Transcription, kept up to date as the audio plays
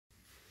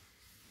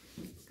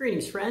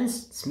Greetings,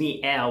 friends. It's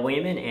me, Al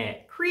Wayman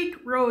at Creek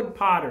Road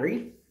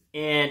Pottery,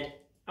 and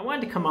I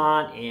wanted to come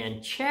on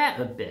and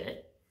chat a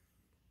bit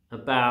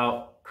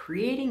about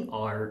creating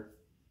art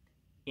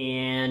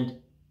and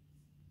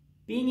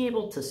being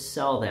able to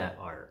sell that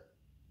art.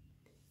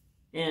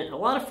 And a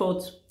lot of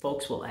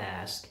folks will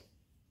ask,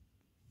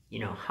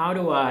 how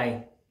do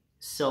I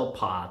sell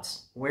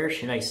pots? Where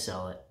should I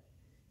sell it?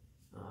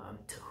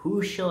 To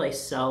who shall I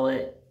sell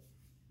it?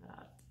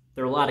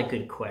 There are a lot of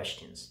good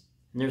questions.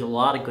 And there's a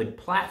lot of good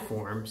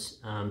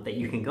platforms that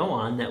you can go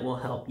on that will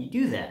help you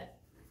do that.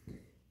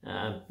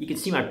 You can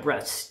see my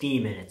breath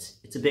steaming.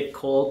 It's a bit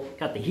cold.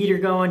 Got the heater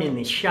going in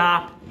the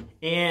shop,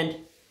 and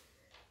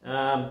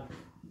got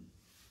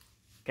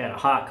a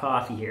hot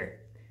coffee here.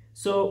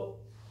 So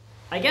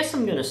I guess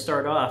I'm going to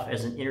start off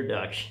as an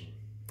introduction,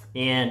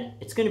 and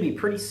it's going to be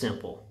pretty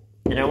simple.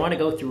 And I want to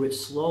go through it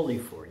slowly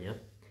for you.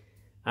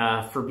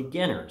 For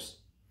beginners,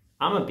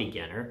 I'm a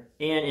beginner,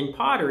 and in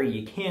pottery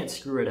you can't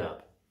screw it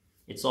up.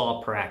 It's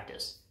all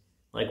practice.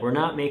 Like, we're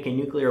not making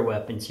nuclear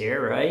weapons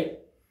here, right?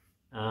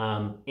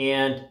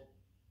 And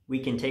we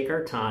can take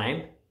our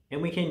time,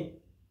 and we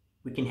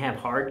can have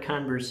hard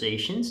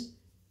conversations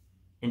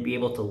and be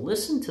able to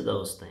listen to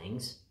those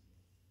things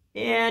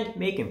and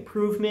make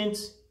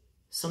improvements.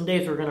 Some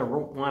days we're going to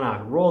want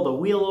to roll the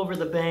wheel over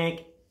the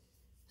bank.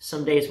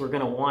 Some days we're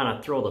going to want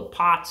to throw the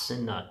pots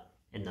in the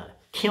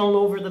kiln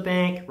over the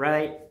bank,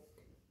 right?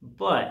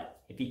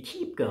 But if you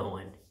keep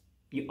going,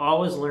 you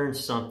always learn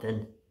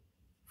something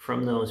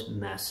from those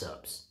mess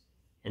ups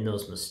and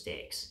those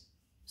mistakes.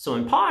 So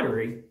in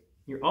pottery,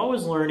 you're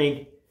always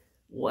learning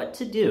what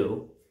to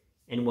do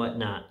and what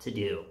not to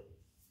do.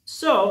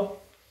 So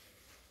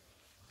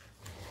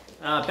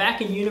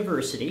back in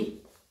university,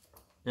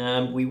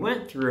 we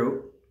went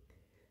through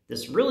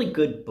this really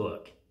good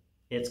book.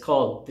 It's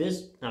called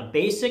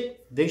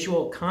Basic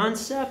Visual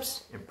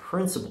Concepts and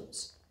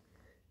Principles.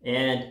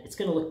 And it's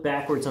going to look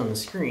backwards on the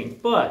screen,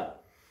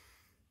 but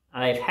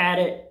I've had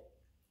it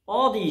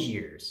all these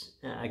years.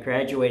 I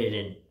graduated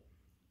in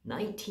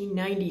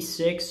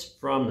 1996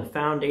 from the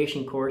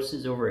foundation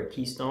courses over at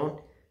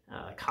Keystone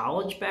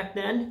College back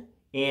then,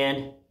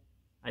 and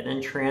I then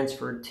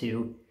transferred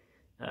to,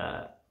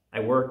 I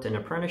worked an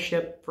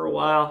apprenticeship for a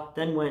while,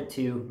 then went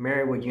to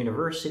Marywood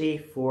University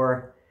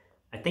for,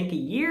 I think, a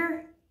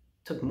year,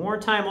 took more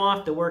time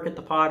off to work at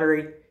the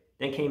pottery,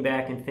 then came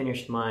back and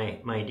finished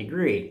my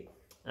degree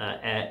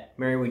at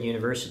Marywood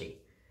University.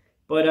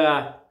 But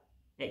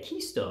at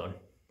Keystone,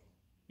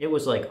 it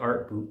was like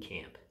art boot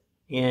camp,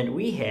 and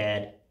we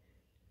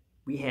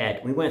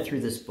went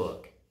through this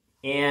book,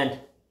 and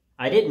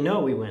I didn't know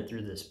we went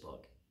through this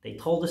book. They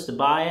told us to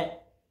buy it.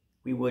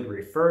 We would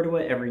refer to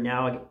it every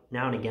now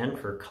and again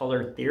for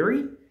color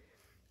theory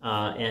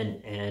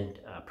and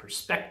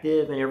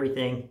perspective and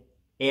everything,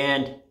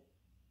 and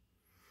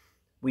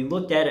we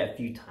looked at it a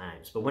few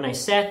times. But when I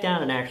sat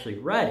down and actually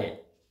read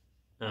it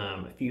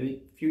a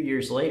few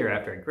years later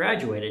after I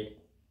graduated,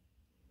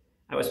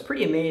 I was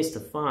pretty amazed to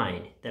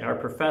find that our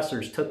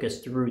professors took us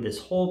through this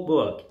whole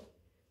book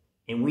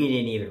and we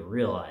didn't even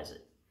realize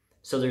it.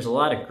 So there's a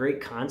lot of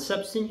great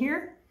concepts in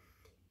here,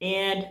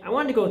 and I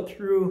wanted to go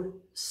through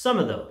some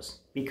of those,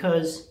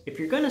 because if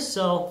you're going to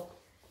sell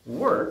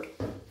work,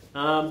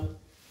 you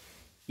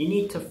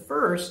need to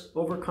first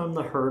overcome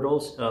the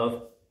hurdles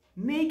of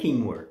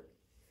making work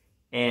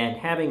and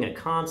having a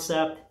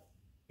concept,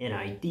 an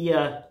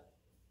idea,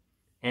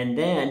 and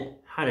then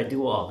how to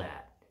do all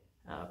that.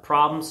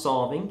 Problem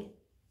solving,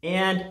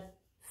 and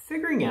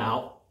figuring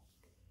out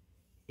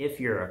if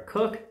you're a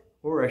cook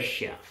or a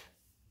chef.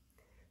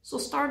 So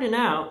starting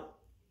out,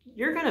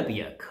 you're going to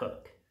be a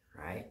cook,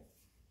 right?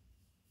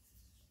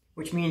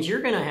 Which means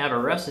you're going to have a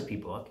recipe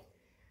book,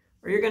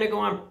 or you're going to go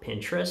on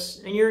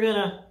Pinterest and you're going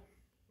to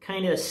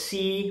kind of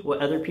see what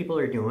other people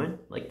are doing,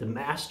 like the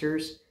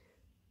masters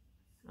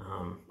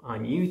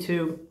on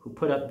YouTube who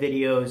put up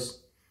videos,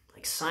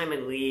 like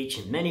Simon Leach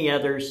and many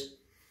others,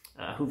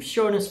 who've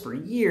shown us for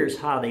years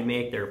how they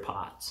make their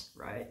pots,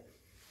 right?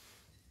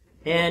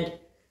 And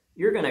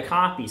you're going to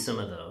copy some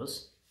of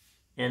those,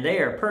 and they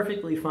are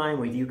perfectly fine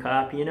with you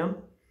copying them,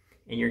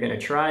 and you're going to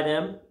try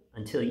them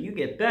until you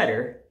get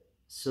better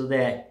so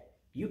that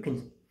you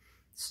can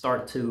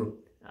start to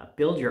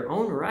build your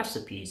own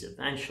recipes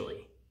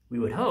eventually, we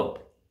would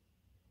hope.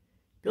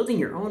 Building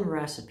your own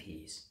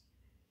recipes,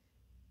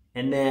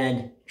 and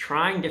then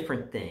trying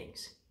different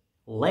things,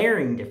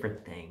 layering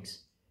different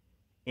things,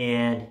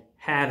 and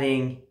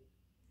having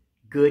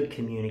good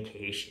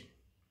communication.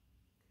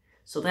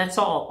 So that's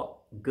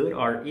all good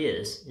art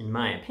is, in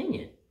my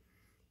opinion,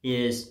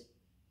 is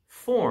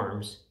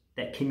forms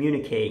that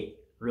communicate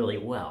really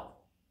well.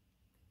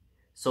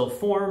 So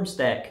forms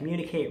that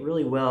communicate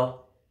really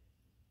well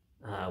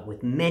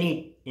in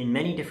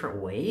many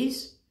different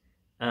ways.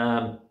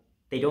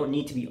 They don't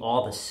need to be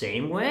all the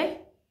same way,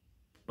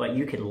 but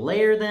you can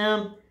layer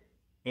them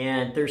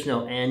and there's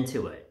no end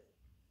to it.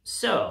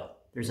 So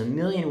there's a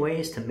million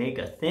ways to make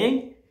a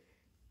thing,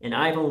 and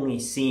I've only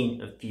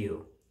seen a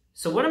few.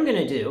 So what I'm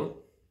going to do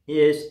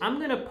is I'm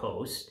going to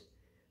post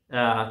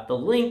the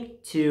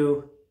link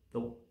to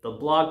the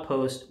blog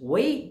post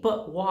Wait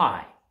But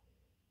Why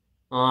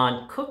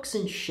on cooks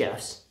and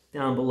chefs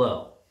down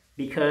below,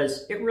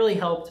 because it really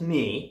helped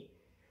me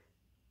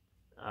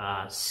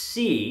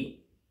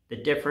see the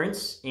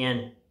difference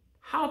in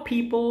how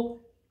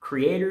people,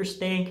 creators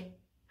think,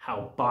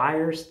 how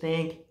buyers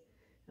think,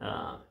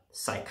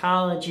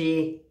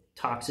 psychology,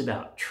 talks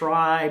about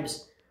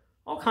tribes,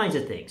 all kinds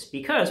of things.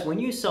 Because when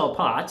you sell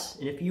pots,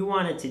 and if you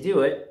wanted to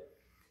do it,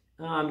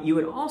 you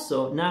would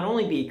also not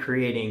only be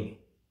creating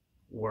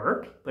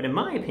work, but in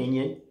my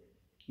opinion,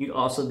 you'd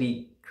also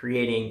be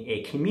creating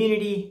a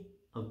community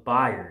of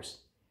buyers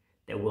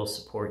that will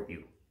support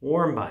you,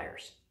 warm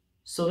buyers.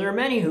 So there are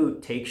many who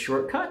take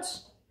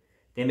shortcuts.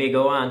 They may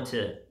go on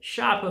to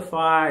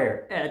Shopify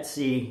or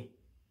Etsy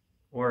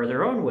or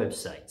their own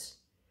websites,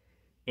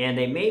 and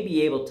they may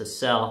be able to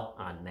sell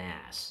en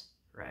masse,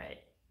 right?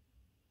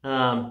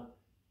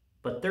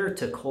 But they're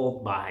to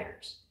cold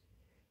buyers.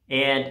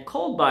 And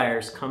cold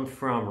buyers come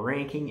from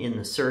ranking in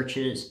the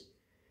searches,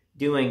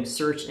 doing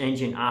search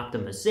engine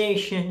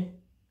optimization,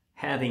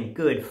 having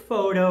good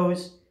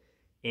photos,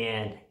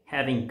 and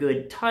having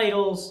good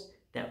titles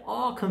that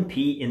all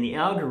compete in the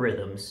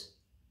algorithms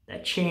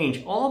that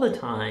change all the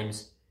time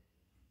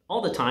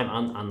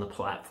on the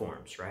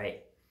platforms,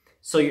 right?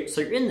 So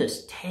you're in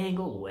this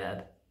tangled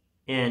web,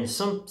 and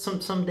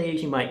some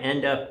days you might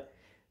end up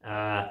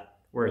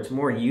where it's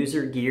more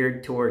user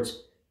geared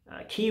towards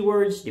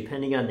keywords,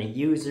 depending on the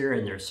user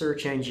and their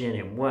search engine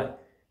and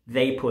what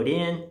they put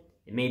in.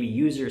 It may be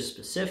user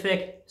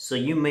specific, so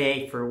you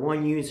may, for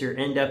one user,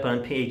 end up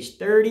on page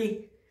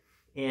 30,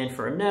 and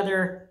for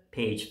another,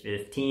 page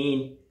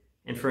 15,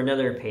 and for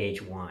another,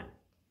 page 1.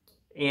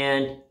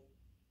 And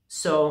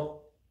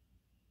so,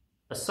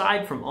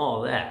 aside from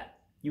all that,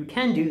 you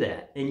can do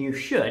that, and you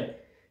should,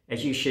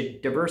 as you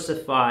should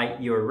diversify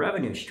your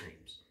revenue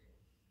streams.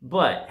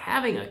 But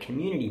having a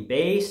community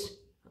base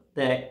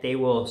that they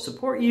will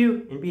support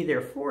you and be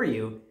there for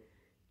you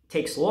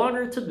takes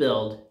longer to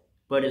build,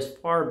 but is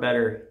far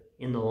better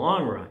in the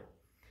long run.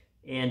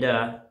 And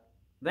that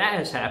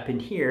has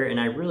happened here, and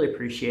I really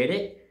appreciate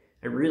it.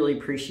 I really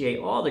appreciate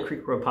all the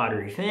Creek Road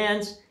Pottery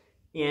fans,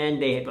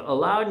 and they have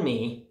allowed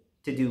me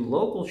to do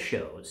local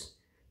shows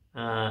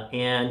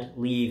and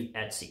leave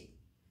Etsy.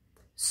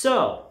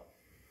 So,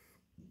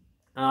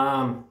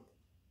 I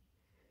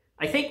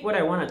think what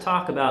I want to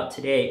talk about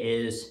today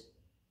is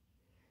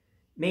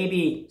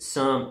maybe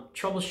some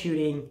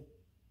troubleshooting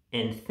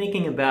and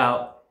thinking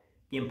about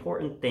the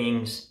important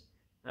things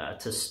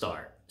to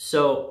start.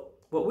 So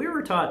what we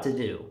were taught to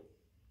do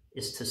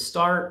is to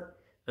start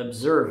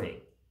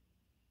observing,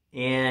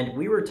 and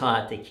we were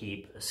taught to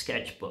keep a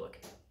sketchbook.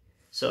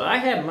 So I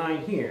have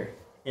mine here,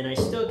 and I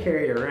still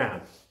carry it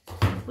around.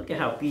 Look at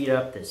how beat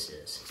up this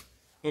is.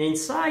 And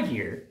inside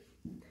here,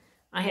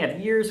 I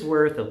have years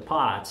worth of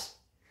pots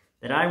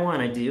that I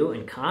want to do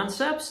and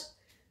concepts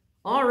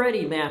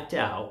already mapped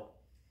out,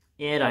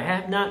 and I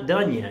have not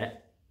done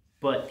yet,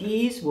 but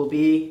these will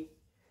be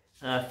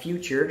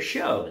future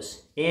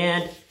shows.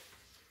 And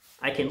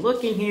I can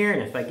look in here,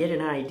 and if I get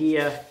an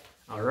idea,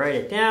 I'll write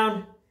it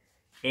down,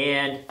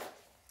 and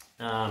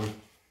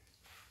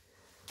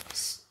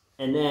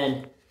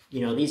then,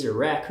 you know, these are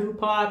raku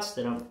pots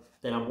that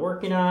I'm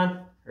working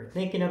on or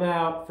thinking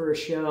about for a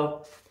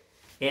show,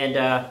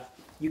 and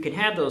you can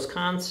have those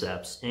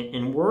concepts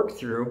and work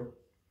through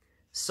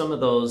some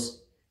of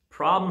those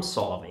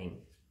problem-solving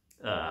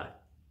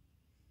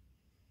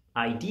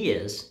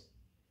ideas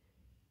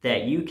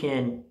that you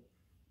can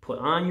put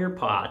on your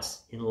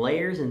pots in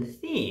layers and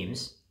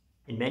themes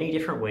in many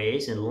different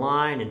ways, in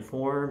line and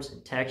forms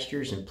and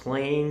textures and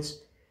planes,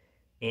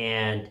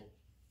 and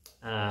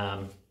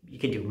you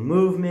can do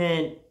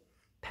movement,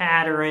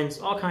 patterns,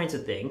 all kinds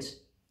of things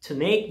to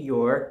make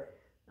your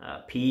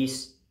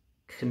piece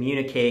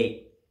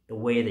communicate the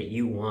way that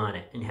you want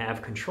it and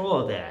have control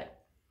of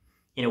that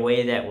in a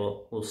way that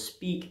will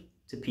speak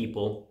to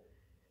people.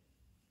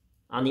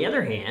 On the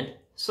other hand,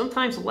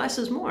 sometimes less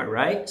is more,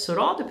 right? So it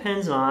all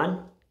depends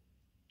on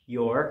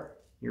your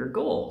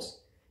goals.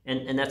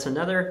 And that's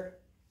another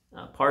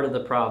part of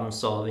the problem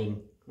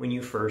solving when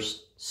you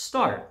first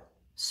start.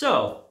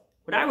 So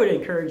what I would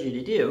encourage you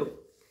to do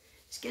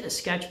is get a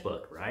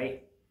sketchbook,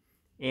 right?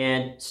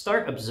 And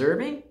start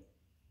observing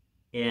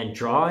and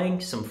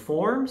drawing some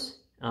forms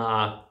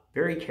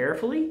very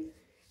carefully.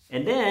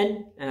 And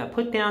then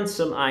put down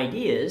some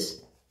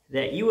ideas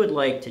that you would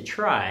like to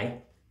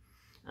try.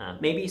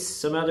 Maybe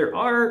some other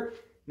art,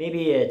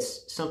 maybe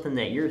it's something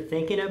that you're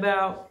thinking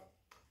about.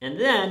 And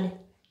then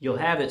you'll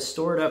have it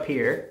stored up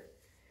here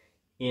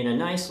in a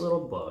nice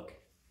little book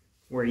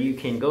where you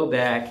can go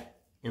back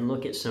and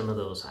look at some of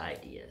those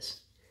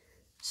ideas.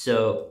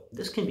 So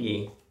this can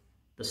be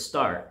the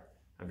start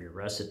of your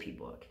recipe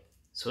book.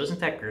 So isn't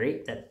that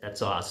great?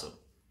 That's awesome.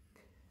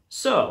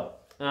 So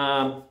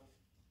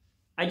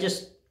I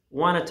just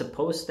wanted to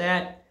post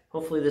that.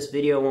 Hopefully this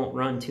video won't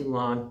run too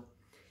long.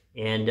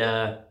 And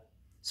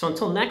so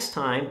until next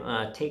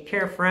time, take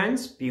care,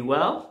 friends, be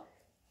well,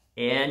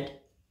 and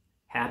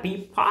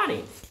happy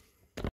potting!